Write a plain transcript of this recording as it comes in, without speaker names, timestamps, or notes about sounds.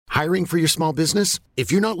Hiring for your small business?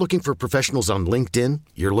 If you're not looking for professionals on LinkedIn,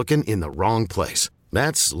 you're looking in the wrong place.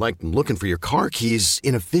 That's like looking for your car keys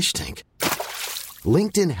in a fish tank.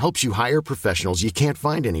 LinkedIn helps you hire professionals you can't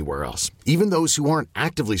find anywhere else, even those who aren't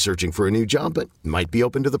actively searching for a new job but might be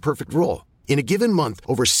open to the perfect role. In a given month,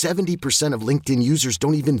 over 70% of LinkedIn users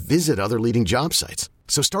don't even visit other leading job sites.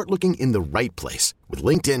 So start looking in the right place. With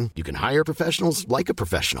LinkedIn, you can hire professionals like a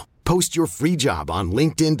professional. Post your free job on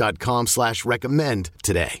linkedin.com/recommend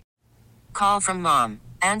today. Call from mom.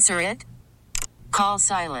 Answer it. Call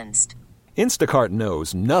silenced. Instacart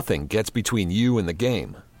knows nothing gets between you and the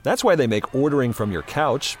game. That's why they make ordering from your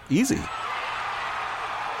couch easy.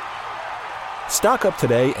 Stock up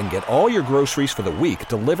today and get all your groceries for the week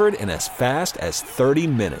delivered in as fast as 30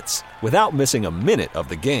 minutes without missing a minute of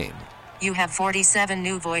the game. You have 47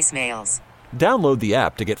 new voicemails. Download the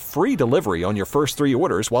app to get free delivery on your first 3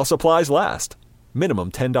 orders while supplies last.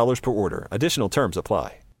 Minimum $10 per order. Additional terms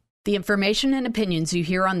apply. The information and opinions you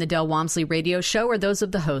hear on the Del Walmsley radio show are those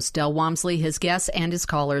of the host, Del Walmsley, his guests, and his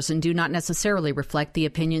callers, and do not necessarily reflect the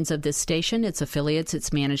opinions of this station, its affiliates,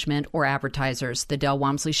 its management, or advertisers. The Del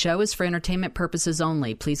Walmsley show is for entertainment purposes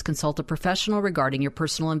only. Please consult a professional regarding your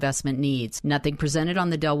personal investment needs. Nothing presented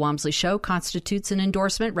on the Del Walmsley show constitutes an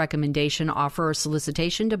endorsement, recommendation, offer, or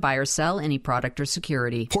solicitation to buy or sell any product or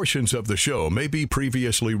security. Portions of the show may be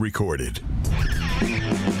previously recorded.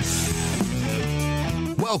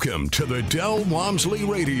 Welcome to the Del Walmsley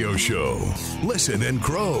Radio Show. Listen and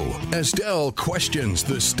grow as Del questions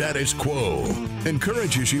the status quo,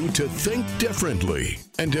 encourages you to think differently,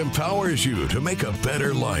 and empowers you to make a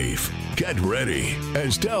better life. Get ready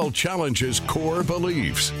as Del challenges core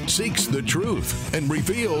beliefs, seeks the truth, and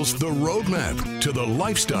reveals the roadmap to the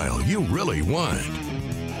lifestyle you really want.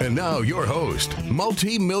 And now your host,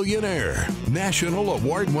 multi-millionaire, national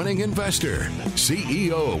award-winning investor,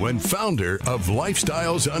 CEO and founder of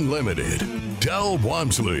Lifestyles Unlimited, Del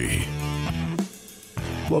Walmsley.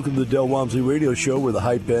 Welcome to the Del Walmsley Radio Show, where the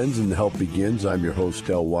hype ends and the help begins. I'm your host,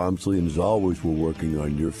 Del Walmsley, and as always, we're working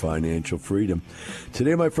on your financial freedom.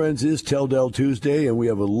 Today, my friends, is Tell Del Tuesday, and we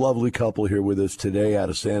have a lovely couple here with us today out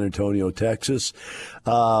of San Antonio, Texas.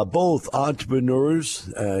 Both entrepreneurs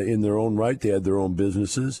in their own right. They had their own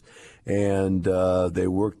businesses, and they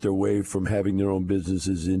worked their way from having their own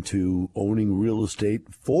businesses into owning real estate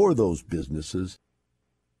for those businesses,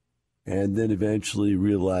 and then eventually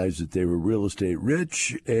realized that they were real estate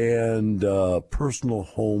rich and personal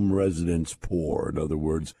home residence poor. In other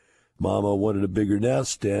words, mama wanted a bigger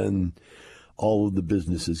nest and all of the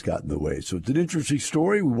businesses got in the way. So it's an interesting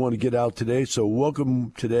story we want to get out today. So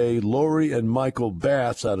welcome today, Lorri and Michael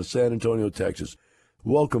Bass out of San Antonio, Texas.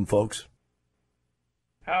 Welcome, folks.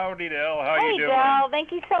 Howdy, Del. How you doing? Hey, Del.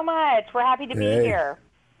 Thank you so much. We're happy to be here.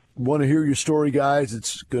 Want to hear your story, guys.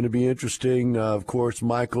 It's going to be interesting. Of course,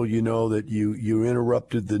 Michael, you know that you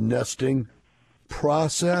interrupted the nesting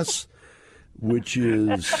process, which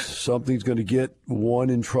is something's going to get one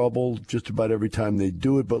in trouble just about every time they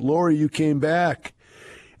do it. But, Lorri, you came back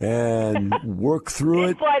and worked through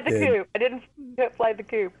it. I didn't fly the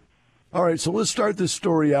coop. All right, so let's start this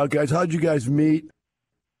story out, guys. How'd you guys meet?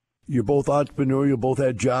 You're both entrepreneurial, both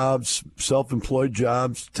had jobs, self-employed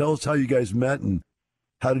jobs. Tell us how you guys met and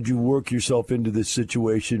how did you work yourself into this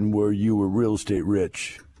situation where you were real estate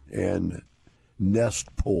rich and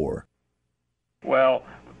nest poor? Well,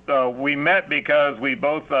 we met because we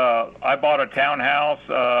both, I bought a townhouse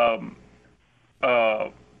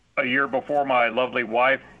a year before my lovely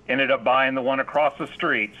wife ended up buying the one across the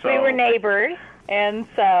street. So we were neighbors. And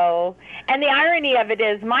the irony of it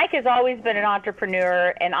is Mike has always been an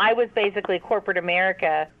entrepreneur, and I was basically corporate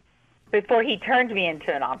America before he turned me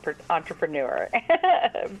into an entrepreneur.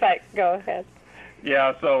 But go ahead.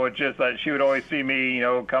 Yeah, so it's just that she would always see me,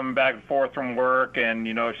 coming back and forth from work, and,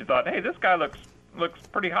 she thought, hey, this guy looks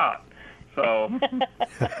pretty hot. So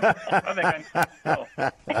I think I know.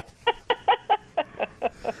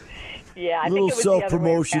 Yeah, I little think it was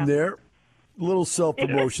self-promotion there. Little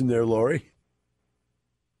self-promotion there, Lorri.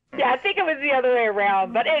 Yeah, I think it was the other way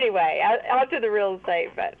around. But anyway, on to the real estate.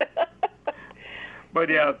 But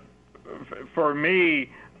yeah, for me,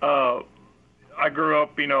 I grew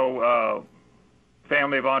up,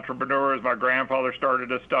 family of entrepreneurs. My grandfather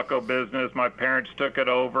started a stucco business. My parents took it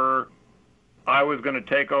over. I was going to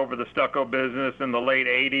take over the stucco business in the late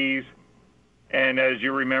 80s. And as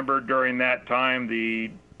you remember, during that time,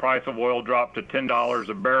 the price of oil dropped to $10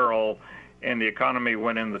 a barrel, and the economy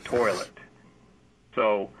went in the toilet.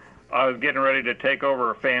 So I was getting ready to take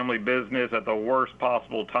over a family business at the worst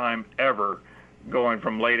possible time ever, going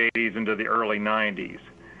from late 80s into the early 90s.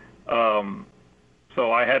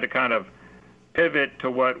 So I had to kind of pivot to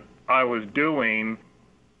what I was doing,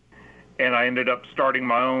 and I ended up starting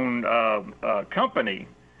my own company,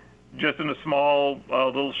 just in a small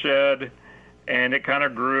little shed, and it kind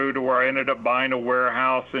of grew to where I ended up buying a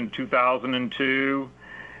warehouse in 2002.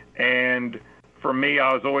 And for me,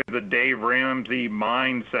 I was always the Dave Ramsey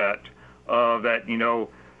mindset of that,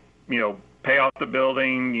 pay off the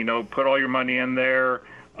building, put all your money in there,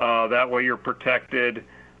 that way you're protected,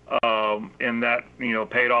 and that,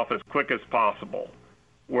 pay it off as quick as possible,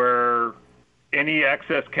 where any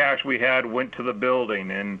excess cash we had went to the building.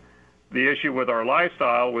 And the issue with our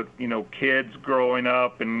lifestyle with, kids growing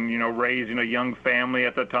up and, raising a young family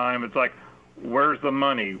at the time, it's like, where's the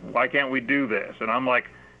money? Why can't we do this? And I'm like,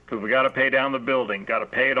 because we got to pay down the building, got to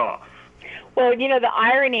pay it off. Well, the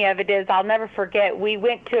irony of it is, I'll never forget, we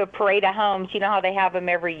went to a parade of homes. You know how they have them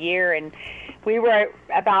every year, and we were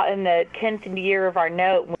about in the 10th year of our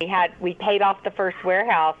note. We paid off the first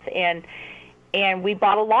warehouse, and we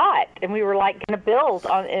bought a lot, and we were like going to build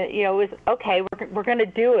on. It was okay. We're going to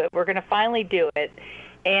do it. We're going to finally do it,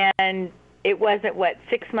 and it wasn't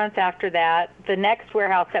 6 months after that. The next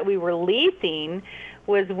warehouse that we were leasing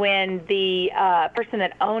was when the person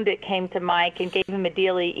that owned it came to Mike and gave him a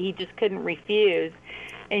deal he just couldn't refuse.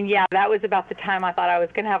 And yeah, that was about the time I thought I was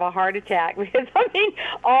going to have a heart attack, because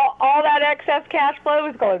all that excess cash flow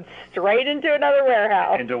was going straight into another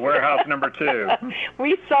warehouse. Into warehouse number 2.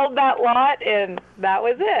 We sold that lot, and that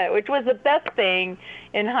was it, which was the best thing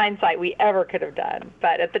in hindsight we ever could have done.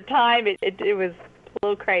 But at the time, it was a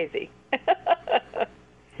little crazy.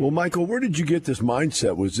 Well, Michael, where did you get this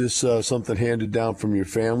mindset? Was this something handed down from your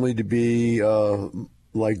family to be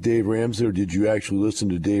like Dave Ramsey, or did you actually listen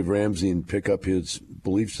to Dave Ramsey and pick up his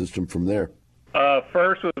belief system from there?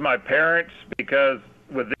 First was my parents, because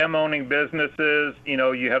with them owning businesses,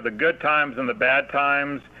 you have the good times and the bad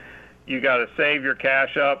times. You got to save your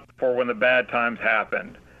cash up for when the bad times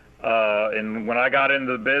happened. And when I got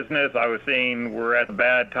into the business, I was seeing we're at the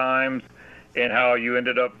bad times and how you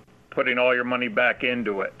ended up putting all your money back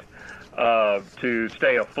into it to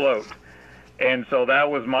stay afloat. And so that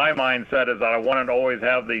was my mindset, is that I wanted to always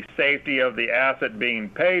have the safety of the asset being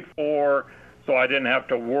paid for, so I didn't have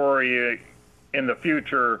to worry in the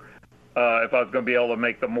future if I was going to be able to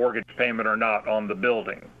make the mortgage payment or not on the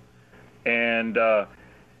building. And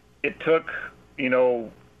it took,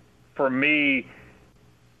 for me,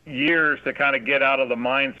 years to kind of get out of the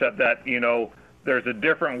mindset that, there's a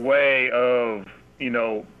different way of,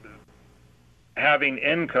 having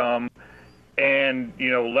income and,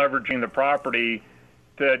 leveraging the property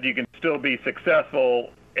that you can still be successful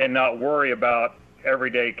and not worry about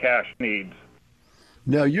everyday cash needs.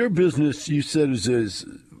 Now, your business, you said, is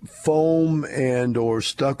foam and or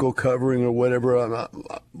stucco covering or whatever.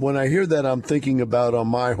 When I hear that, I'm thinking about on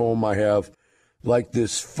my home, I have like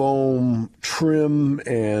this foam trim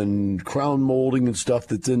and crown molding and stuff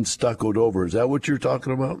that's in stuccoed over. Is that what you're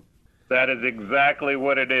talking about? That is exactly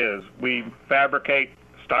what it is. We fabricate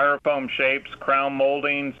styrofoam shapes, crown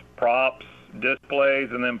moldings, props, displays,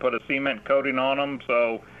 and then put a cement coating on them,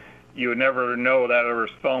 so you would never know that there was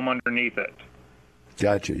foam underneath it.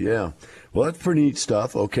 Gotcha, yeah. Well, that's pretty neat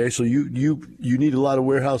stuff. Okay, so you need a lot of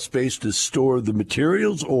warehouse space to store the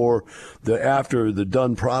materials, or after the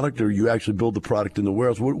done product, or you actually build the product in the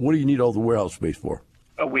warehouse? What do you need all the warehouse space for?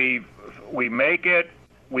 We make it,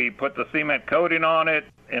 we put the cement coating on it,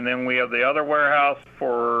 and then we have the other warehouse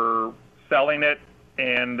for selling it,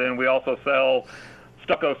 and then we also sell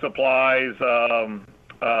stucco supplies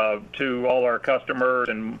to all our customers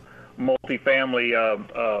and multifamily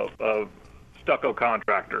stucco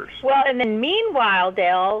contractors. Well, and then meanwhile,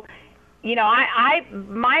 Dale,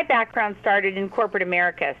 my background started in corporate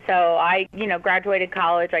America. So I, graduated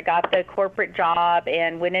college, I got the corporate job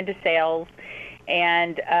and went into sales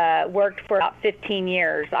and worked for about 15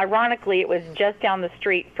 years. Ironically, it was just down the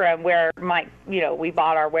street from where we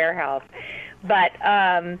bought our warehouse. But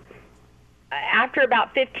after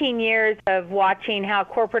about 15 years of watching how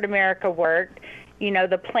corporate America worked,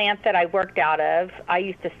 the plant that I worked out of, I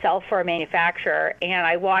used to sell for a manufacturer, and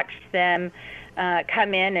I watched them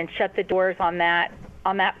come in and shut the doors on that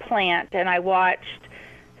plant, and I watched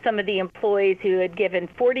some of the employees who had given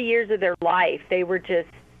 40 years of their life. They were just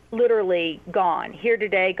literally gone, here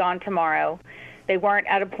today, gone tomorrow. They weren't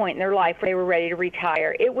at a point in their life where they were ready to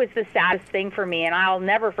retire. It was the saddest thing for me, and I'll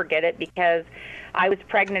never forget it, because I was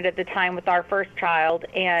pregnant at the time with our first child,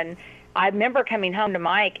 and I remember coming home to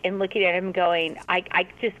Mike and looking at him going, I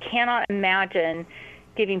just cannot imagine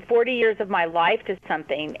giving 40 years of my life to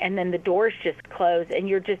something and then the doors just close and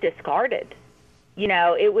you're just discarded.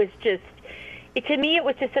 It was just, to me, it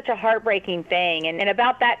was just such a heartbreaking thing. And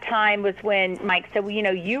about that time was when Mike said, well,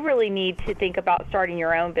 you really need to think about starting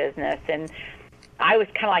your own business. And I was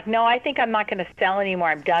kind of like, no, I think I'm not going to sell anymore.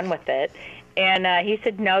 I'm done with it. And he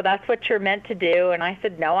said, no, that's what you're meant to do. And I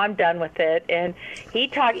said, no, I'm done with it. And he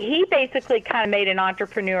basically kind of made an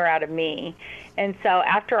entrepreneur out of me. And so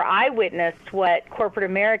after I witnessed what corporate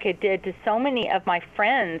America did to so many of my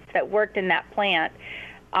friends that worked in that plant,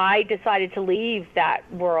 I decided to leave that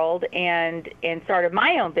world and started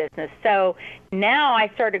my own business. So now I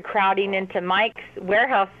started crowding into Mike's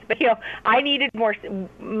warehouse. But, I needed more.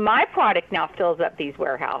 My product now fills up these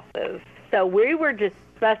warehouses. So we were just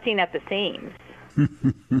busting at the seams.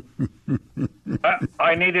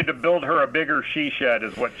 I needed to build her a bigger she shed,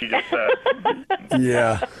 is what she just said.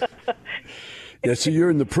 Yeah. Yeah, so you're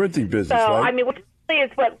in the printing business, right? I mean, which really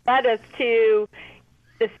is what led us to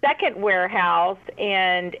the second warehouse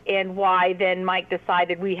and why then Mike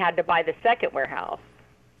decided we had to buy the second warehouse.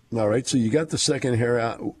 All right, so you got the second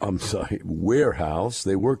warehouse.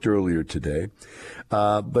 They worked earlier today,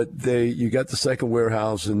 but you got the second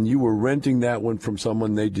warehouse, and you were renting that one from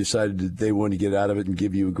someone. They decided that they wanted to get out of it and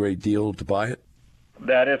give you a great deal to buy it?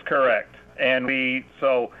 That is correct. And we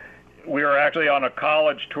were actually on a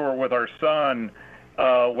college tour with our son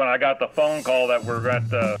when I got the phone call that we're going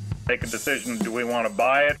to make a decision, do we want to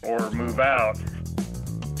buy it or move out?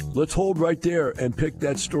 Let's hold right there and pick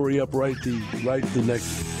that story up at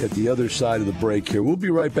the other side of the break here. We'll be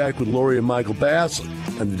right back with Lorri and Michael Bass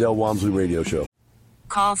and the Del Walmsley Radio Show.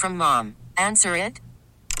 Call from mom. Answer it.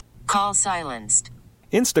 Call silenced.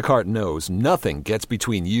 Instacart knows nothing gets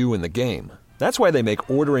between you and the game. That's why they make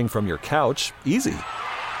ordering from your couch easy.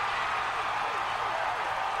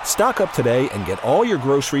 Stock up today and get all your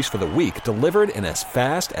groceries for the week delivered in as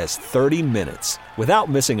fast as 30 minutes without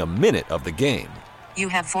missing a minute of the game. You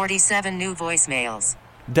have 47 new voicemails.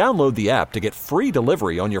 Download the app to get free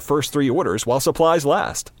delivery on your first 3 orders while supplies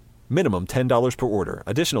last. Minimum $10 per order.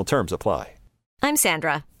 Additional terms apply. I'm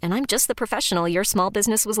Sandra, and I'm just the professional your small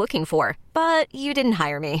business was looking for. But you didn't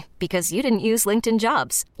hire me because you didn't use LinkedIn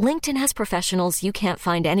Jobs. LinkedIn has professionals you can't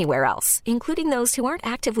find anywhere else, including those who aren't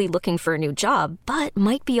actively looking for a new job, but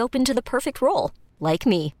might be open to the perfect role, like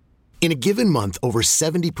me. In a given month, over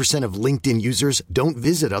 70% of LinkedIn users don't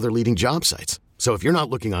visit other leading job sites. So if you're not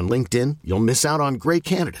looking on LinkedIn, you'll miss out on great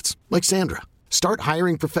candidates like Sandra. Start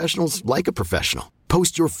hiring professionals like a professional.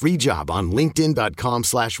 Post your free job on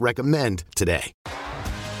linkedin.com/recommend today.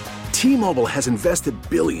 T-Mobile has invested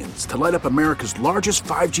billions to light up America's largest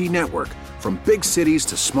 5G network, from big cities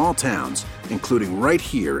to small towns, including right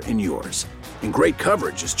here in yours. And great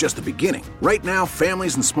coverage is just the beginning. Right now,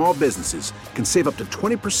 families and small businesses can save up to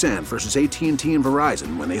 20% versus AT&T and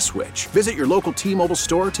Verizon when they switch. Visit your local T-Mobile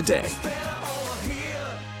store today.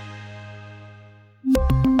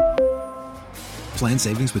 Plan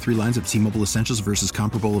savings with 3 lines of T-Mobile Essentials versus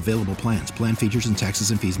comparable available plans. Plan features and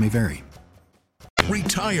taxes and fees may vary.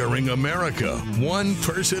 Retiring America, one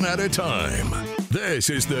person at a time.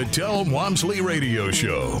 This is the Del Walmsley Radio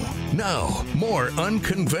Show. Now, more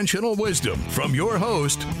unconventional wisdom from your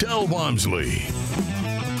host, Del Walmsley.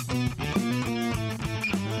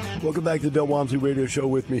 Welcome back to the Del Walmsley Radio Show.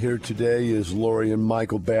 With me here today is Lorri and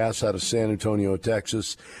Michael Bass out of San Antonio,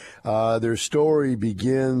 Texas. Their story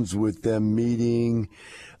begins with them meeting,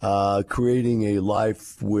 creating a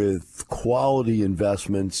life with quality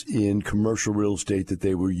investments in commercial real estate that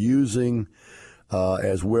they were using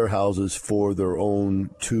as warehouses for their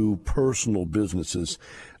own 2 personal businesses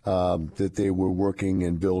that they were working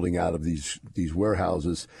and building out of these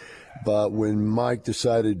warehouses. But when Mike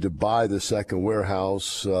decided to buy the second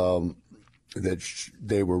warehouse that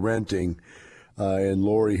they were renting, and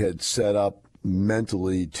Lorri had set up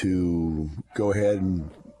mentally to go ahead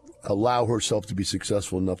and allow herself to be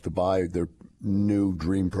successful enough to buy their new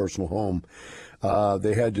dream personal home,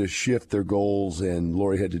 they had to shift their goals, and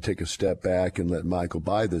Lorri had to take a step back and let Michael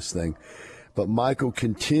buy this thing. But Michael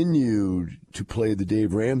continued to play the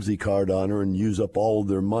Dave Ramsey card on her and use up all of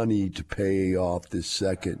their money to pay off this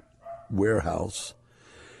second warehouse.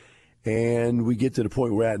 And we get to the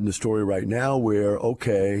point we're at in the story right now where,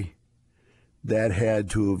 okay, that had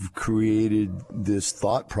to have created this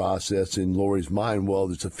thought process in Lori's mind.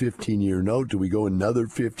 Well, it's a 15-year note. Do we go another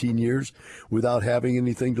 15 years without having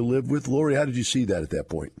anything to live with? Lorri, how did you see that at that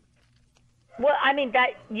point? Well, I mean, that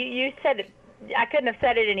you said it. I couldn't have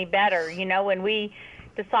said it any better. When we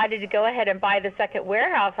decided to go ahead and buy the second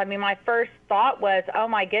warehouse, I mean, my first thought was, oh,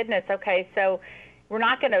 my goodness, okay, so we're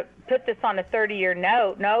not going to put this on a 30-year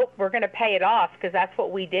note. Nope, we're going to pay it off because that's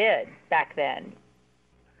what we did back then.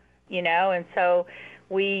 And so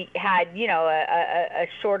we had, a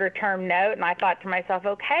shorter term note, and I thought to myself,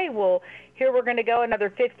 okay, well, here we're going to go another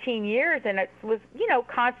 15 years, and it was,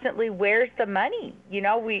 constantly, where's the money?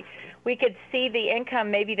 We could see the income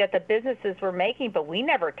maybe that the businesses were making, but we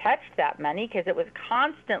never touched that money because it was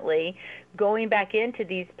constantly going back into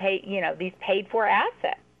these paid for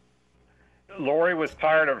assets. Lorri was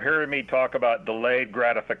tired of hearing me talk about delayed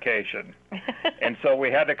gratification. And so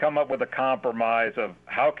we had to come up with a compromise of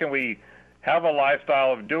how can we have a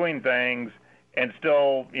lifestyle of doing things and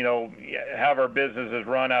still, have our businesses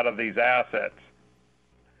run out of these assets.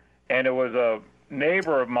 And it was a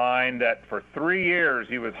neighbor of mine that for 3 years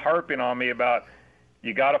he was harping on me about,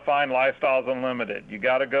 you got to find Lifestyles Unlimited. You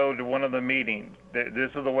got to go to one of the meetings.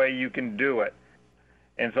 This is the way you can do it.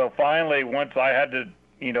 And so finally, once I had to,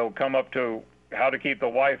 come up to how to keep the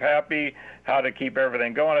wife happy, how to keep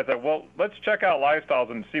everything going, I said, well, let's check out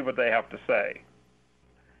Lifestyles and see what they have to say.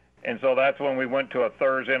 And so that's when we went to a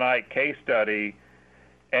Thursday night case study,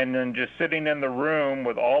 and then just sitting in the room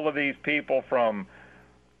with all of these people from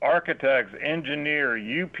architects, engineers,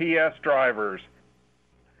 UPS drivers,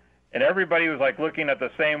 and everybody was like looking at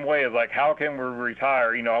the same way as like, how can we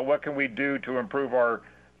retire? What can we do to improve our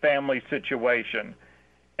family situation?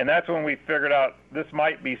 And that's when we figured out this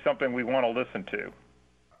might be something we want to listen to.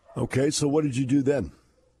 Okay, so what did you do then?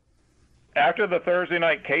 After the Thursday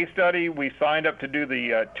night case study, we signed up to do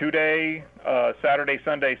the 2-day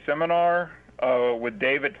Saturday-Sunday seminar with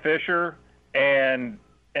David Fisher. And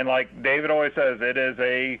like David always says, it is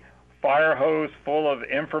a fire hose full of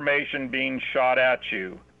information being shot at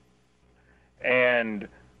you. And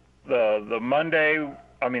the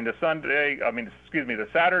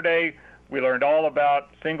Saturday, we learned all about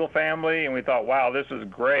single family, and we thought, wow, this is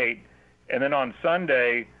great. And then on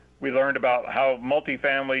Sunday, we learned about how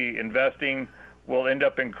multifamily investing will end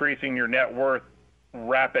up increasing your net worth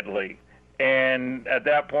rapidly. And at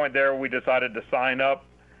that point there, we decided to sign up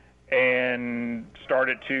and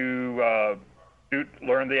started to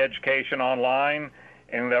learn the education online,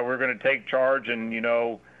 and that we're going to take charge and,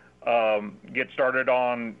 get started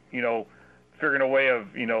on, figuring a way of,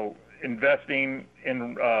 investing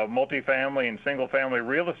in multifamily and single-family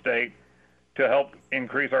real estate to help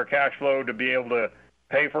increase our cash flow to be able to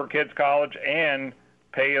pay for kids' college and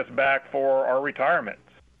pay us back for our retirements.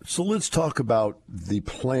 So let's talk about the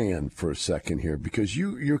plan for a second here, because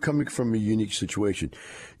you're coming from a unique situation.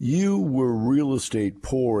 You were real estate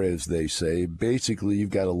poor, as they say. Basically, you've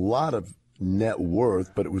got a lot of net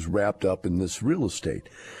worth, but it was wrapped up in this real estate.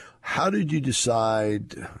 How did you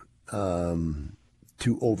decide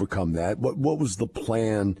to overcome that? What was the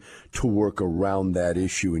plan to work around that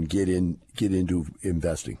issue and get into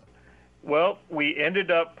investing? Well, we ended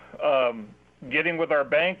up getting with our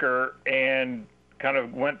banker and kind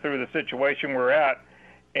of went through the situation we're at,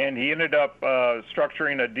 and he ended up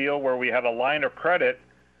structuring a deal where we had a line of credit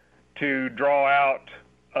to draw out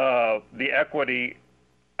the equity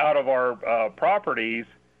out of our properties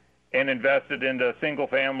and invest it into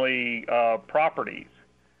single-family properties.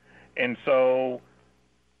 And so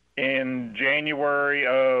in January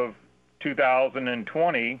of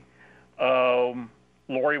 2020,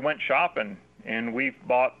 Lorri went shopping, and we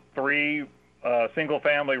bought 3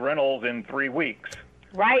 single-family rentals in 3 weeks.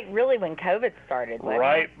 Right, really when COVID started.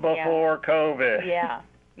 Right before COVID.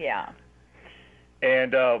 Yeah.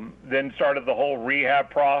 And then started the whole rehab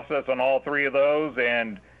process on all 3 of those,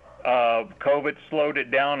 and COVID slowed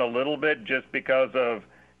it down a little bit just because of,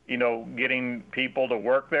 getting people to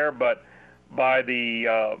work there. But by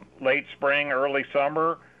the late spring, early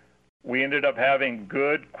summer, we ended up having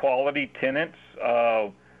good quality tenants.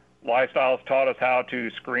 Lifestyles taught us how to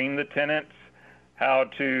screen the tenants, how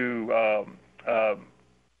to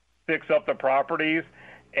fix up the properties.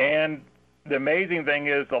 And the amazing thing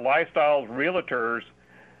is the Lifestyles realtors,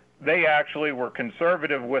 they actually were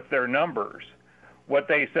conservative with their numbers. What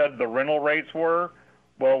they said the rental rates were,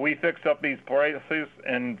 well, we fixed up these prices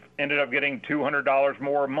and ended up getting $200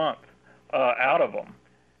 more a month out of them.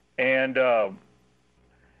 And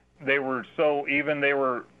they were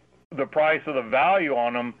the price of the value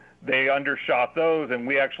on them, they undershot those, and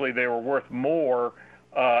they were worth more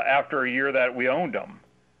after a year that we owned them.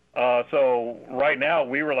 So right now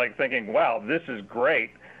we were like thinking, wow, this is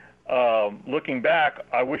great. Looking back,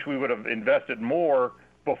 I wish we would have invested more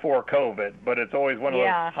before COVID, but it's always one of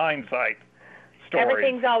those hindsight stories.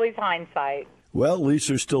 Everything's always hindsight. Well, at least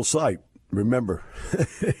there's still sight. Remember.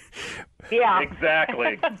 Yeah.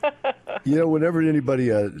 Exactly. Whenever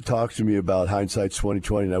anybody talks to me about hindsight's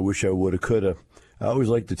 2020, and I wish I would have, could have, I always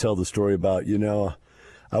like to tell the story about,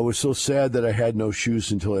 I was so sad that I had no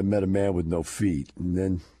shoes until I met a man with no feet, and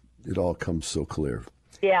then it all comes so clear.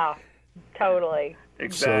 Yeah, totally.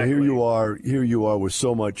 Exactly. So here you are with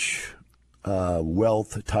so much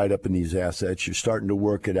wealth tied up in these assets. You're starting to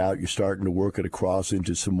work it out. You're starting to work it across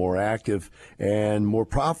into some more active and more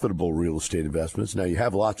profitable real estate investments. Now, you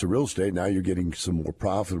have lots of real estate. Now you're getting some more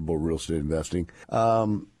profitable real estate investing.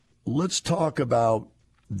 Let's talk about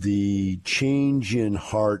the change in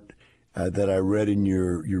heart that I read in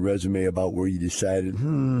your resume about where you decided,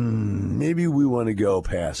 maybe we want to go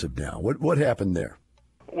passive now. What happened there?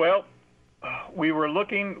 Well, we were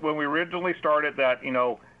looking when we originally started that,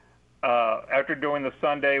 after doing the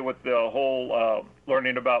Sunday with the whole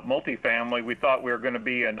learning about multifamily, we thought we were going to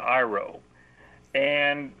be an IRO.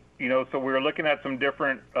 And, so we were looking at some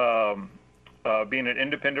different, being an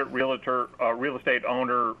independent realtor, real estate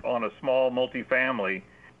owner on a small multifamily.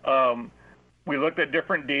 We looked at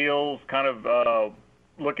different deals, kind of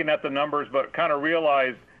looking at the numbers, but kind of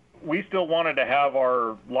realized we still wanted to have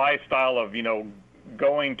our lifestyle of,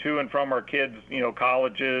 going to and from our kids,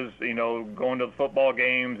 colleges, going to the football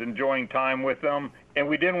games, enjoying time with them. And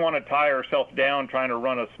we didn't want to tie ourselves down trying to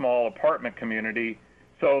run a small apartment community.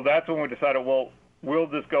 So that's when we decided, well, we'll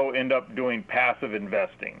just go end up doing passive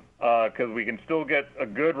investing because we can still get a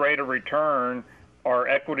good rate of return. Our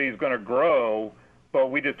equity is going to grow, but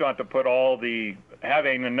we just don't have to put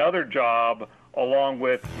having another job along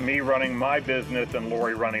with me running my business and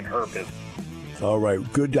Lorri running her business. All right,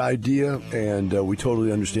 good idea, and we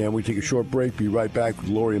totally understand. We take a short break, be right back with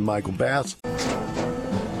Lorri and Michael Bass.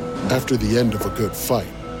 After the end of a good fight,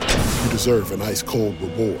 you deserve an ice-cold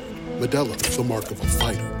reward. Modelo is the mark of a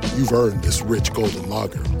fighter. You've earned this rich golden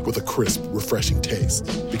lager with a crisp, refreshing taste.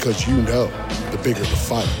 Because you know, the bigger the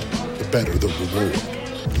fight, the better the reward.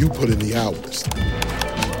 You put in the hours,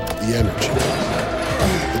 the energy,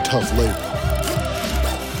 the tough labor.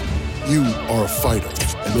 You are a fighter,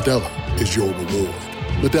 and Modelo is your reward.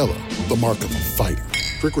 Modelo, the mark of a fighter.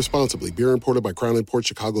 Drink responsibly. Beer imported by Crown Imports,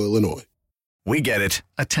 Chicago, Illinois. We get it.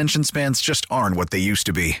 Attention spans just aren't what they used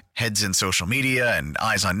to be. Heads in social media and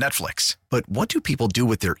eyes on Netflix. But what do people do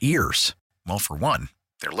with their ears? Well, for one,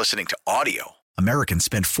 they're listening to audio. Americans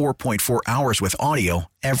spend 4.4 hours with audio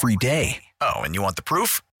every day. Oh, and you want the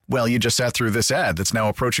proof? Well, you just sat through this ad that's now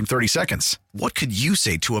approaching 30 seconds. What could you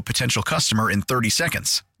say to a potential customer in 30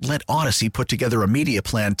 seconds? Let Odyssey put together a media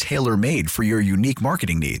plan tailor-made for your unique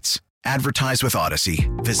marketing needs. Advertise with Odyssey.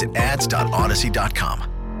 Visit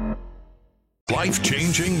ads.odyssey.com.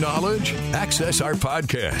 Life-changing knowledge? Access our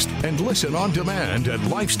podcast and listen on demand at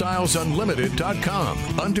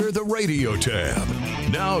lifestylesunlimited.com under the radio tab.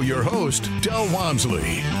 Now your host, Del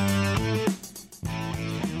Walmsley.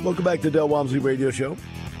 Welcome back to the Del Walmsley Radio Show.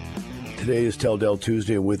 Today is Tell Del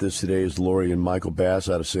Tuesday, and with us today is Lorri and Michael Bass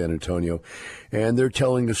out of San Antonio. And they're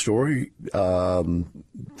telling a story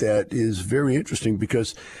that is very interesting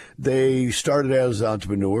because they started as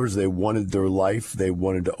entrepreneurs. They wanted their life. They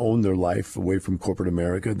wanted to own their life away from corporate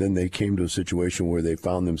America. Then they came to a situation where they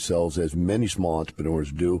found themselves, as many small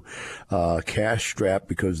entrepreneurs do, cash-strapped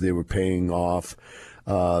because they were paying off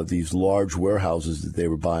these large warehouses that they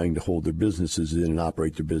were buying to hold their businesses in and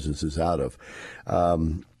operate their businesses out of.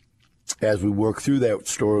 As we work through that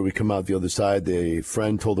story, we come out the other side. The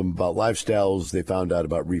friend told them about lifestyles. They found out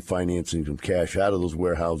about refinancing some cash out of those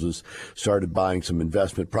warehouses, started buying some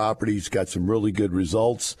investment properties, got some really good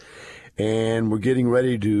results. And we're getting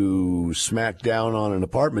ready to smack down on an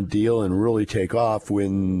apartment deal and really take off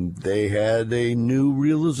when they had a new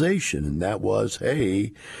realization. And that was,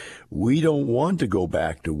 hey, we don't want to go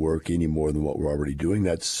back to work any more than what we're already doing.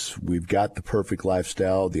 We've got the perfect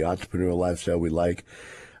lifestyle, the entrepreneurial lifestyle we like.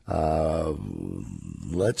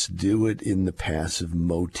 Let's do it in the passive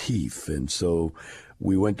motif. And so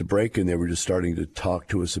we went to break, and they were just starting to talk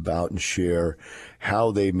to us about and share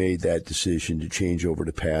how they made that decision to change over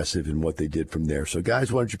to passive and what they did from there. So,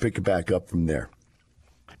 guys, why don't you pick it back up from there?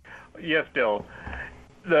 Yes, Del.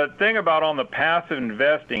 The thing about on the passive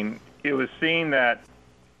investing, it was seen that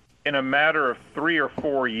in a matter of 3 or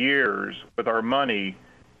 4 years with our money,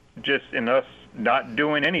 just in us not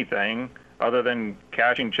doing anything other than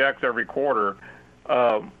cashing checks every quarter,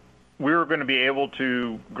 we were going to be able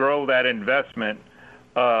to grow that investment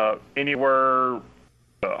anywhere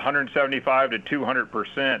 175 to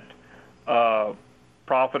 200%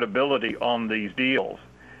 profitability on these deals.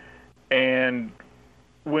 And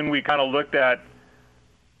when we kind of looked at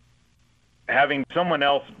having someone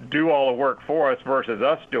else do all the work for us versus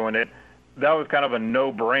us doing it, that was kind of a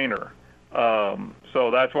no-brainer. So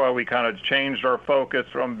that's why we kind of changed our focus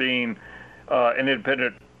from being an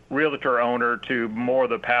independent realtor owner to more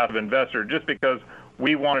the passive investor, just because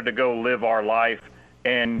we wanted to go live our life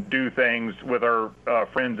and do things with our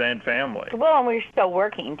friends and family. Well, and we're still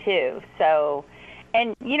working too. So,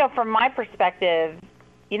 and from my perspective,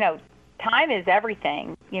 time is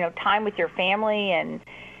everything. Time with your family and,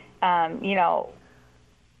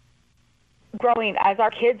 growing as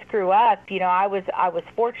our kids grew up, I was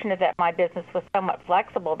fortunate that my business was somewhat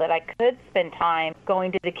flexible that I could spend time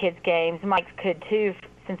going to the kids' games. Mike could too,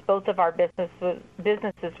 since both of our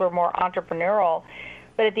businesses were more entrepreneurial.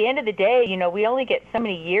 But at the end of the day, we only get so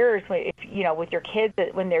many years with your kids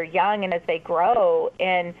when they're young and as they grow.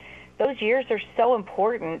 And those years are so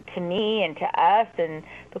important to me and to us and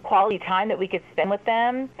the quality time that we could spend with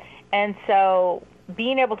them. And so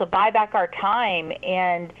being able to buy back our time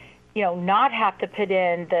and, not have to put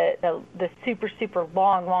in the super, super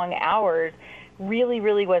long hours really,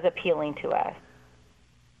 really was appealing to us.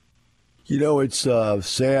 It's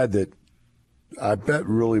sad that I bet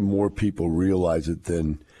really more people realize it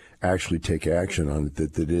than actually take action on it,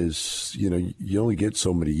 that is, you only get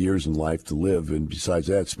so many years in life to live. And besides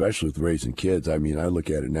that, especially with raising kids, I mean, I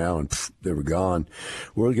look at it now and they were gone.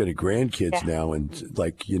 We're looking at grandkids now and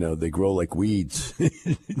they grow like weeds.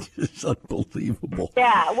 It's unbelievable.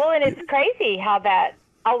 Yeah. Well, and it's crazy how that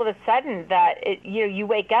all of a sudden that you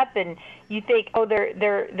wake up and you think, oh,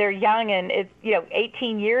 they're young and it's,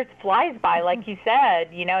 18 years flies by, like you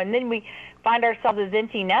said, and then we find ourselves as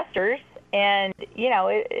empty nesters. And,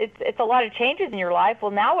 it's a lot of changes in your life.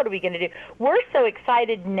 Well, now what are we going to do? We're so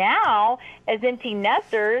excited now as empty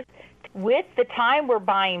nesters with the time we're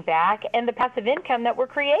buying back and the passive income that we're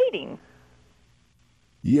creating.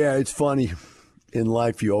 Yeah, it's funny. In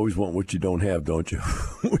life, you always want what you don't have, don't you?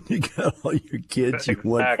 When you got all your kids, you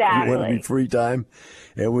want to be free time.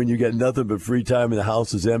 And when you got nothing but free time and the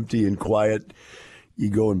house is empty and quiet, you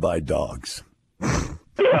go and buy dogs.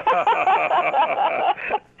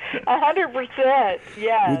 100%,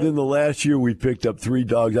 yeah. Within the last year, we picked up 3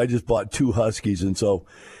 dogs. I just bought 2 huskies, and so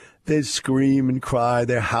they scream and cry.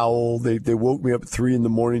 They howl. They woke me up at 3 in the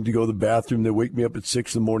morning to go to the bathroom. They wake me up at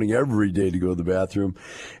 6 in the morning every day to go to the bathroom.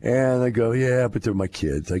 And I go, yeah, but they're my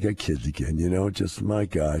kids. I got kids again, just my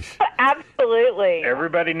gosh. Absolutely.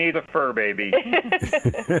 Everybody needs a fur baby.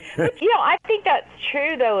 I think that's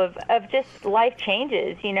true, though, of just life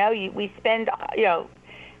changes. We spend,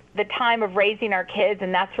 the time of raising our kids,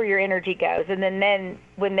 and that's where your energy goes. And then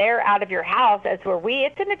when they're out of your house, as were we,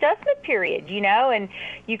 it's an adjustment period, and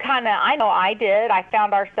you kind of, I know I did. I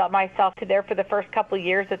found myself to there for the first couple of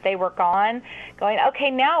years that they were gone, going,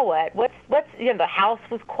 okay, now what? What's the house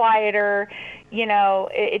was quieter,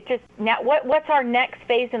 it just, now what's our next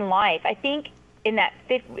phase in life? I think in that,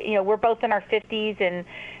 we're both in our 50s, and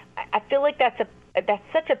I feel like that's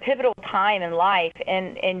such a pivotal time in life,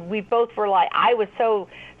 and we both were like, I was so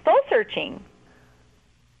soul-searching,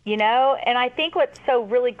 and I think what's so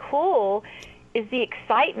really cool is the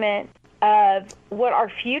excitement of what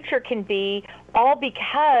our future can be, all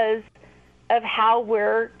because of how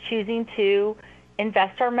we're choosing to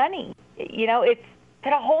invest our money. It's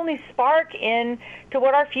put a whole new spark into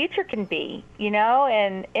what our future can be,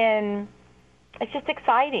 and it's just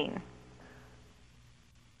exciting.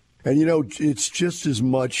 And, it's just as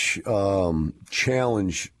much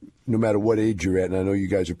challenge no matter what age you're at. And I know you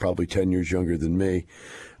guys are probably 10 years younger than me.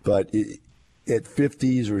 But at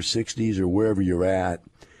 50s or 60s or wherever you're at,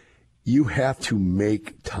 you have to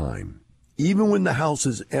make time. Even when the house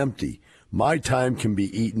is empty, my time can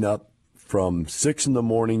be eaten up from 6 in the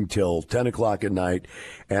morning till 10 o'clock at night,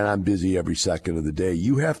 and I'm busy every second of the day.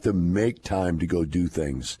 You have to make time to go do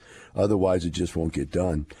things. Otherwise, it just won't get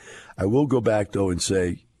done. I will go back, though, and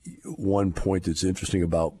say one point that's interesting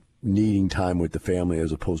about needing time with the family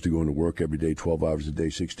as opposed to going to work every day, 12 hours a day,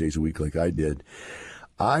 6 days a week like I did.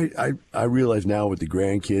 I realize now with the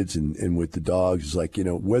grandkids and with the dogs, it's like,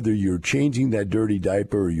 whether you're changing that dirty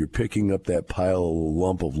diaper or you're picking up that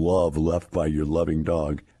lump of love left by your loving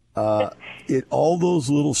dog, all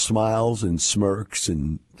those little smiles and smirks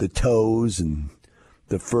and the toes and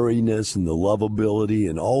the furriness and the lovability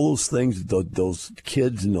and all those things that those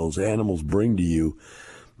kids and those animals bring to you,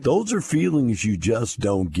 those are feelings you just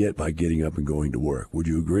don't get by getting up and going to work. Would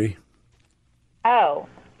you agree? Oh,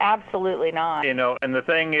 absolutely not. And the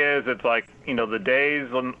thing is, it's like,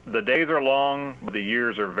 the days are long, but the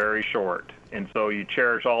years are very short. And so you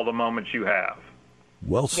cherish all the moments you have.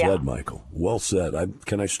 Well said, Michael. Well said.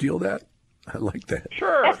 Can I steal that? I like that.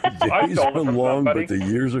 Sure. The days are long, but the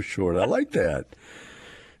years are short. I like that.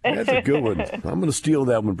 That's a good one. I'm going to steal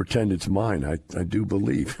that one and pretend it's mine. I do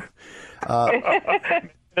believe.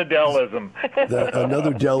 The Dellism.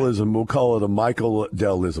 Another Dellism. We'll call it a Michael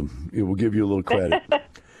Dellism. We'll give you a little credit.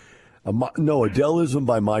 A Dellism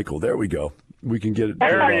by Michael. There we go. We can get it.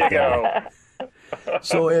 There you go.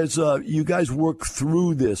 So as you guys work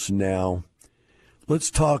through this now,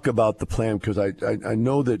 Let's talk about the plan, because I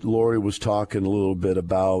know that Lorri was talking a little bit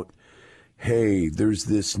about, hey, there's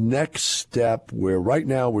this next step where right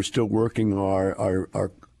now we're still working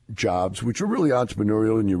our jobs, which are really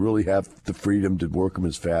entrepreneurial, and you really have the freedom to work them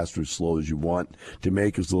as fast or as slow as you want, to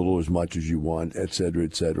make as little or as much as you want, et cetera,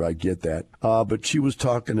 et cetera. I get that. But she was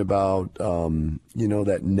talking about,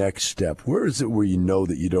 that next step. Where is it where you know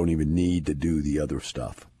that you don't even need to do the other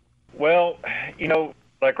stuff? Well,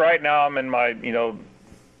 like right now I'm in my,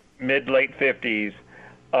 mid-late 50s.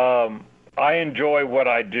 I enjoy what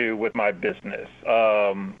I do with my business.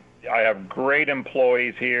 I have great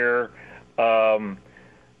employees here.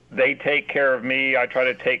 They take care of me. I try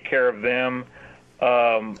to take care of them.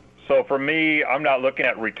 So for me, I'm not looking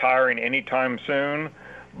at retiring anytime soon,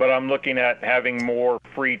 but I'm looking at having more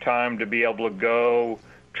free time to be able to go,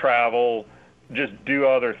 travel, just do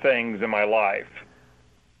other things in my life.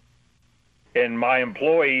 And my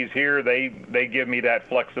employees here, they give me that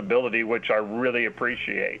flexibility, which I really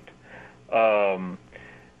appreciate. And,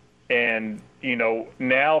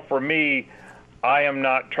 now for me, I am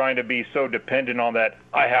not trying to be so dependent on that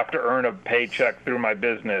I have to earn a paycheck through my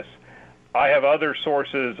business. I have other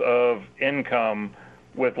sources of income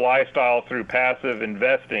with lifestyle through passive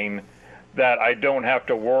investing that I don't have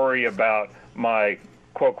to worry about my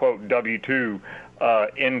quote, W-2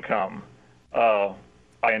 income. I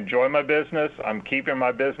enjoy my business. I'm keeping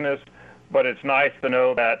my business, but it's nice to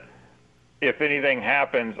know that if anything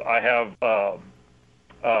happens, I have a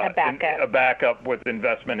backup with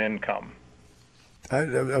investment income. I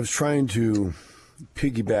was trying to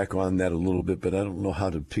piggyback on that a little bit, but I don't know how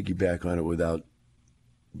to piggyback on it without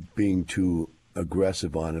being too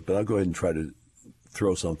aggressive on it. But I'll go ahead and try to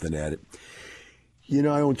throw something at it.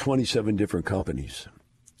 I own 27 different companies,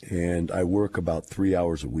 and I work about 3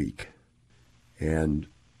 hours a week. And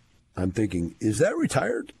I'm thinking, is that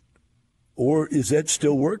retired? Or is that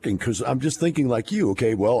still working? Because I'm just thinking like you,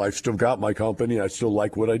 okay, well, I've still got my company. I still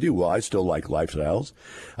like what I do. Well, I still like lifestyles.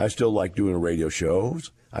 I still like doing radio shows.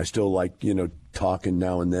 I still like, talking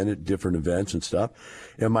now and then at different events and stuff.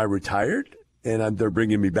 Am I retired and they're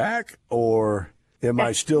bringing me back? Or am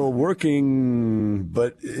I still working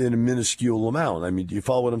but in a minuscule amount? I mean, do you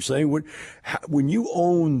follow what I'm saying? When you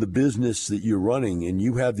own the business that you're running and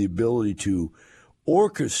you have the ability to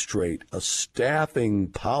orchestrate a staffing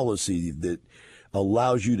policy that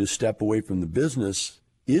allows you to step away from the business,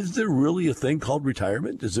 is there really a thing called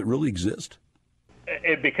retirement? Does it really exist?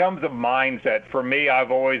 It becomes a mindset. For me,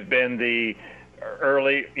 I've always been the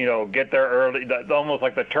early, get there early, almost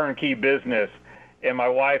like the turnkey business. And my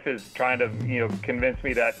wife is trying to, convince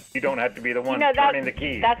me that you don't have to be the one turning the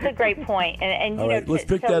keys. That's a great point. And all right, let's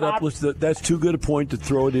pick that up. That's too good a point to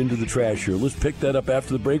throw it into the trash here. Let's pick that up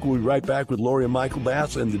after the break. We'll be right back with Lorri and Michael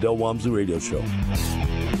Bass and the Del Walmsley Radio Show.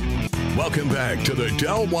 Welcome back to the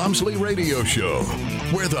Del Walmsley Radio Show,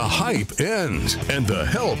 where the hype ends and the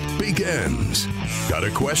help begins. Got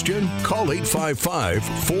a question? Call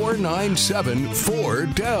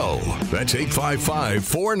 855-497-4DEL. That's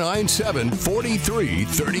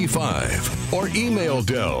 855-497-4335. Or email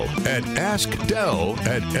Del at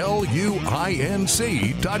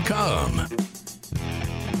askdel@luinc.com.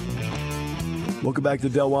 Welcome back to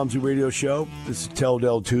the Del Walmsley Radio Show. This is Tell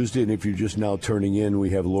Del Tuesday, and if you're just now turning in, we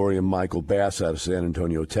have Lorri and Michael Bass out of San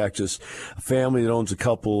Antonio, Texas, a family that owns a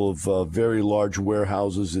couple of very large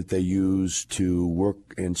warehouses that they use to work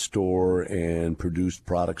and store and produce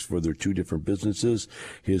products for their two different businesses,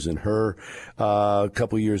 his and her. A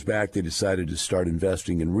couple of years back, they decided to start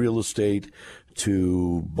investing in real estate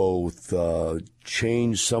to both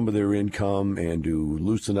change some of their income and to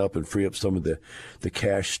loosen up and free up some of the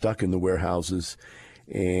cash stuck in the warehouses.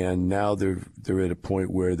 And now they're at a point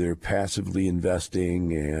where they're passively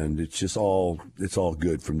investing, and it's all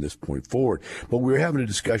good from this point forward. But we were having a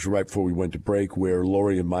discussion right before we went to break where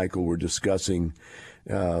Lorri and Michael were discussing,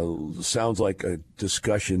 sounds like a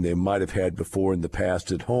discussion they might have had before in the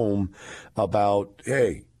past at home about,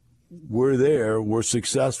 hey, we're there, we're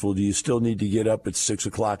successful. Do you still need to get up at 6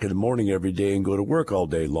 o'clock in the morning every day and go to work all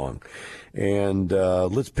day long? And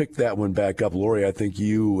let's pick that one back up. Lorri, I think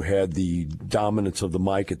you had the dominance of the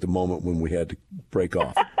mic at the moment when we had to break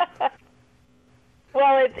off.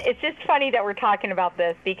 Well, it's just funny that we're talking about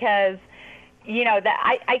this because,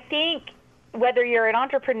 that I think whether you're an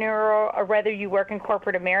entrepreneur or whether you work in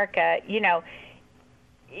corporate America, I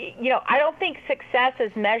don't think success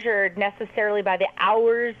is measured necessarily by the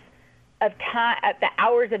hours of time, the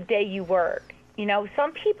hours of day you work.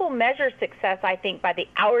 Some people measure success, I think, by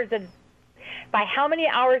by how many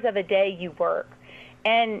hours of a day you work.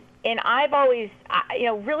 And I've always,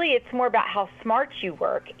 really it's more about how smart you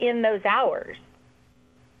work in those hours.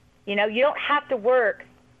 You know, you don't have to work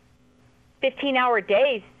 15-hour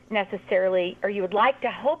days necessarily, or you would like to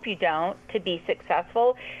hope you don't, to be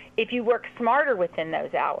successful if you work smarter within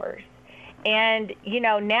those hours. And, you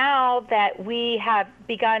know, now that we have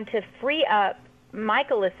begun to free up,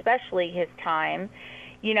 Michael especially, his time,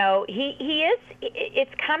 you know,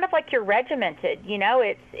 it's kind of like you're regimented, you know,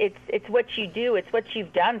 it's what you do, it's what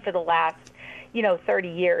you've done for the last, 30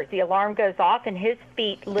 years. The alarm goes off and his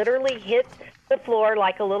feet literally hit the floor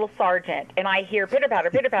like a little sergeant, and I hear pitter-patter,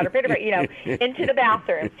 pitter-patter, pitter-patter, into the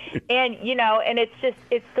bathroom. And, and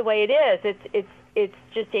it's the way it is. It's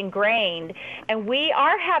just ingrained. And we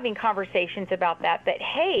are having conversations about that,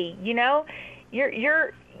 hey, you don't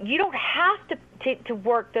have to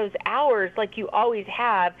work those hours like you always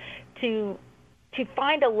have to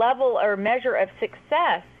find a level or measure of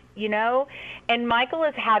success, and Michael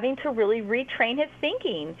is having to really retrain his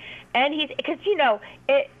thinking. And because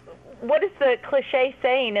what is the cliche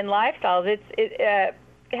saying in lifestyles?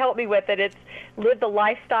 Help me with it. It's live the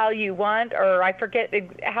lifestyle you want, or I forget,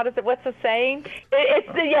 what's the saying?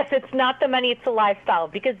 It's not the money, it's the lifestyle,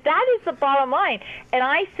 because that is the bottom line. And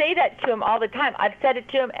I say that to him all the time. I've said it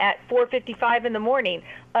to him at 4:55 in the morning.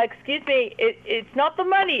 Excuse me, it's not the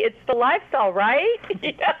money, it's the lifestyle, right?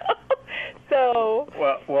 So.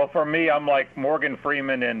 Well, for me, I'm like Morgan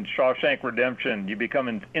Freeman in Shawshank Redemption. You become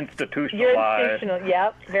institutionalized. You're institutional,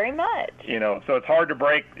 yep, very much. So it's hard to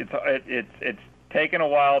break. It's taken a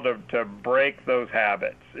while to break those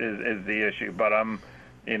habits is the issue, but I'm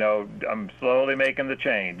slowly making the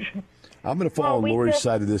change. I'm going to follow Lori's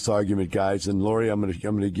side of this argument, guys, and Lori, I'm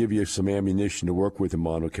going to give you some ammunition to work with him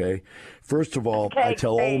on. Okay. First of all, I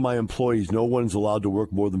tell all of my employees no one's allowed to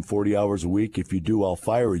work more than 40 hours a week. If you do, I'll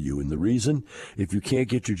fire you. And the reason, if you can't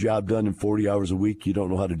get your job done in 40 hours a week, you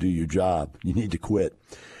don't know how to do your job. You need to quit.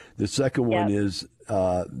 The second one is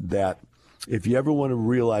that if you ever want to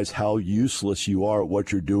realize how useless you are at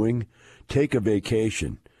what you're doing, take a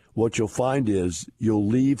vacation. What you'll find is you'll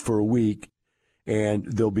leave for a week, and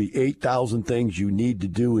there'll be 8,000 things you need to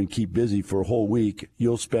do and keep busy for a whole week.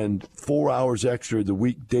 You'll spend 4 hours extra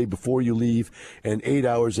the day before you leave and 8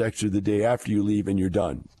 hours extra the day after you leave, and you're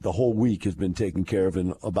done. The whole week has been taken care of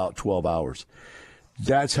in about 12 hours.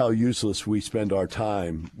 That's how useless we spend our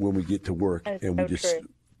time when we get to work. We just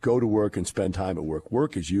go to work and spend time at work.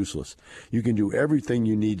 Work is useless. You can do everything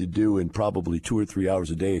you need to do in probably 2 or 3 hours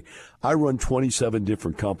a day. I run 27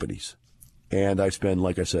 different companies, and I spend,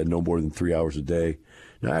 like I said, no more than 3 hours a day.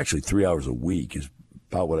 Now, actually, 3 hours a week is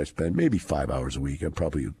about what I spend, maybe 5 hours a week. I'm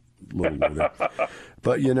probably a little more than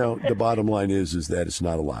But, the bottom line is that it's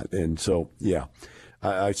not a lot. And so,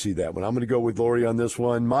 I see that one. I'm going to go with Lori on this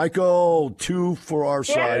one. Michael, 2 for our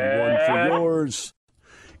side, 1 for yours.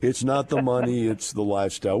 It's not the money, it's the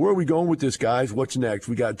lifestyle. Where are we going with this, guys? What's next?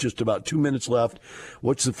 We got just about 2 minutes left.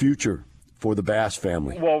 What's the future for the Bass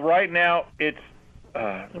family? Well, right now it's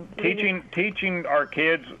teaching our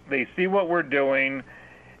kids. They see what we're doing,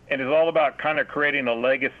 and it's all about kind of creating a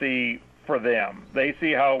legacy for them. They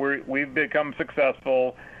see how we've become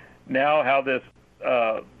successful. Now how this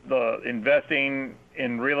the investing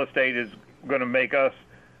in real estate is going to make us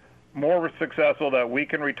more successful, that we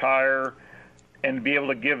can retire and be able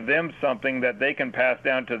to give them something that they can pass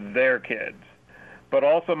down to their kids. But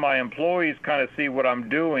also my employees kind of see what I'm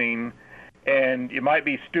doing, and it might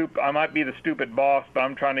be I might be the stupid boss, but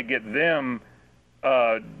I'm trying to get them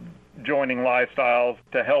joining lifestyles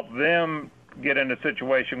to help them get in a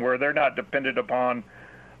situation where they're not dependent upon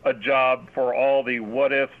a job for all the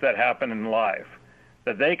what-ifs that happen in life,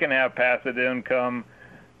 that they can have passive income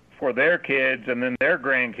for their kids and then their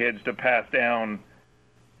grandkids to pass down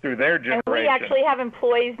through their generation. And we actually have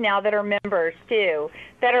employees now that are members too,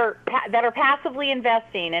 that are passively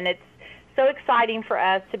investing, and it's so exciting for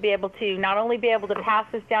us to be able to not only be able to pass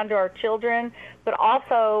this down to our children, but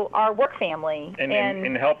also our work family.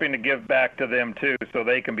 And helping to give back to them too, so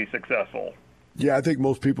they can be successful. Yeah, I think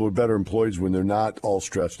most people are better employees when they're not all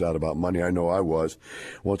stressed out about money. I know I was.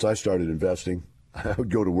 Once I started investing, I would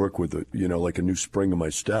go to work with like a new spring in my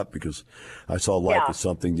step, because I saw life as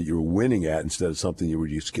something that you were winning at instead of something you were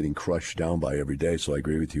just getting crushed down by every day. So I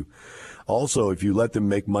agree with you. Also, if you let them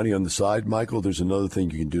make money on the side, Michael, there's another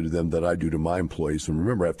thing you can do to them that I do to my employees. And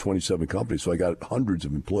remember, I have 27 companies, so I got hundreds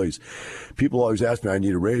of employees. People always ask me, I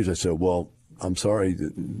need a raise. I said, well, I'm sorry,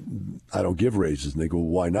 I don't give raises. And they go, well,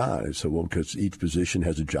 why not? I said, well, because each position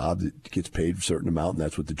has a job that gets paid a certain amount, and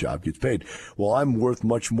that's what the job gets paid. Well, I'm worth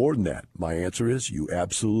much more than that. My answer is, you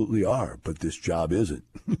absolutely are, but this job isn't.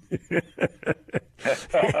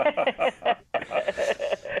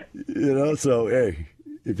 So, hey,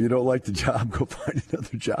 If you don't like the job, go find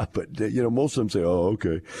another job. But, most of them say, oh,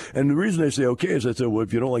 okay. And the reason they say okay is I say, well,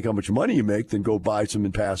 if you don't like how much money you make, then go buy some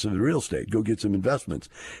passive real estate. Go get some investments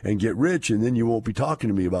and get rich, and then you won't be talking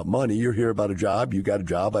to me about money. You're here about a job. You got a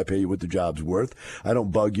job. I pay you what the job's worth. I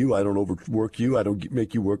don't bug you. I don't overwork you. I don't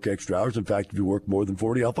make you work extra hours. In fact, if you work more than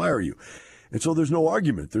 40, I'll fire you. And so there's no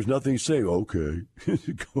argument. There's nothing to say, okay,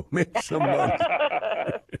 go make some money.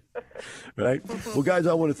 Right? Well, guys,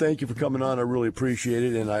 I want to thank you for coming on. I really appreciate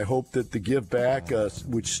it. And I hope that the give back,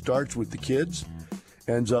 which starts with the kids,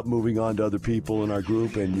 ends up moving on to other people in our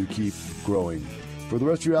group, and you keep growing. For the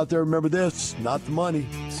rest of you out there, remember this, not the money,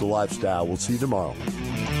 it's the lifestyle. We'll see you tomorrow.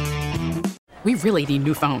 We really need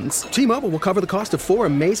new phones. T-Mobile will cover the cost of 4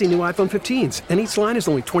 amazing new iPhone 15s, and each line is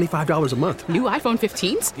only $25 a month. New iPhone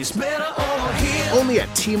 15s? It's better over here. Only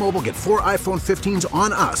at T-Mobile, get 4 iPhone 15s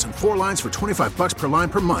on us and 4 lines for $25 per line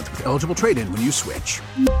per month with eligible trade-in when you switch.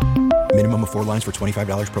 Minimum of 4 lines for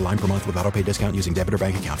 $25 per line per month with autopay discount using debit or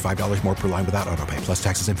bank account. $5 more per line without autopay, plus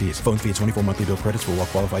taxes and fees. Phone fee at 24 monthly bill credits for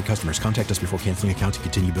well-qualified customers. Contact us before canceling account to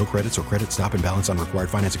continue bill credits or credit stop and balance on required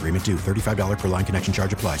finance agreement due. $35 per line connection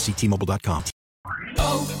charge applies. See T-Mobile.com.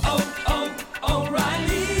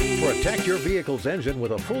 O'Reilly. Protect your vehicle's engine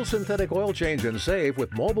with a full synthetic oil change and save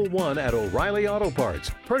with Mobile One at O'Reilly Auto Parts.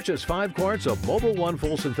 Purchase 5 quarts of Mobile One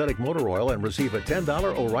full synthetic motor oil and receive a $10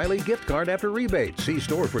 O'Reilly gift card after rebate. See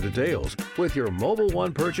store for details. With your Mobile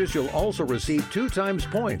One purchase, you'll also receive 2 times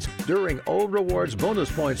points during O Rewards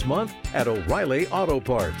Bonus Points Month at O'Reilly Auto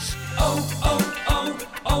Parts.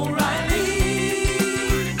 O'Reilly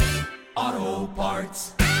Auto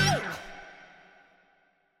Parts.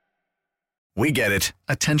 We get it.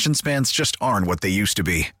 Attention spans just aren't what they used to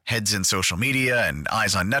be. Heads in social media and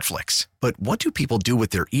eyes on Netflix. But what do people do with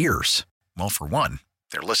their ears? Well, for one,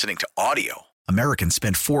 they're listening to audio. Americans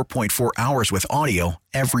spend 4.4 hours with audio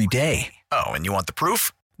every day. Oh, and you want the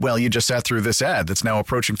proof? Well, you just sat through this ad that's now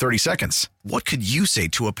approaching 30 seconds. What could you say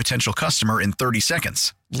to a potential customer in 30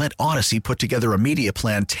 seconds? Let Odyssey put together a media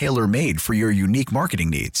plan tailor-made for your unique marketing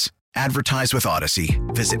needs. Advertise with Odyssey.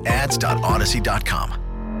 Visit ads.odyssey.com.